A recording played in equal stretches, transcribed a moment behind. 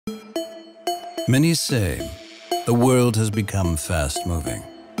Many say the world has become fast-moving.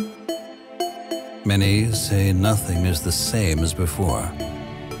 Many say nothing is the same as before.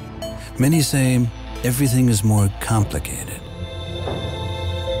 Many say everything is more complicated.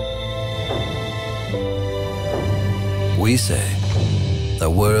 We say the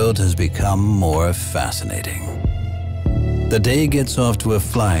world has become more fascinating. The day gets off to a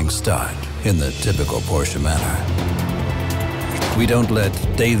flying start in the typical Porsche manner. We don't let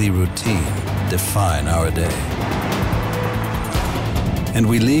daily routine define our day. And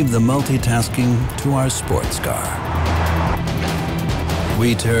we leave the multitasking to our sports car.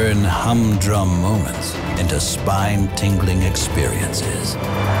 We turn humdrum moments into spine-tingling experiences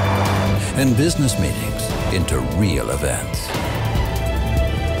and business meetings into real events.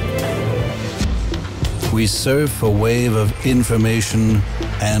 We surf a wave of information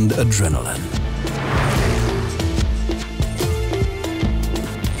and adrenaline.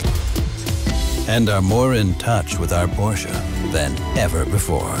 And are more in touch with our Porsche than ever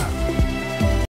before.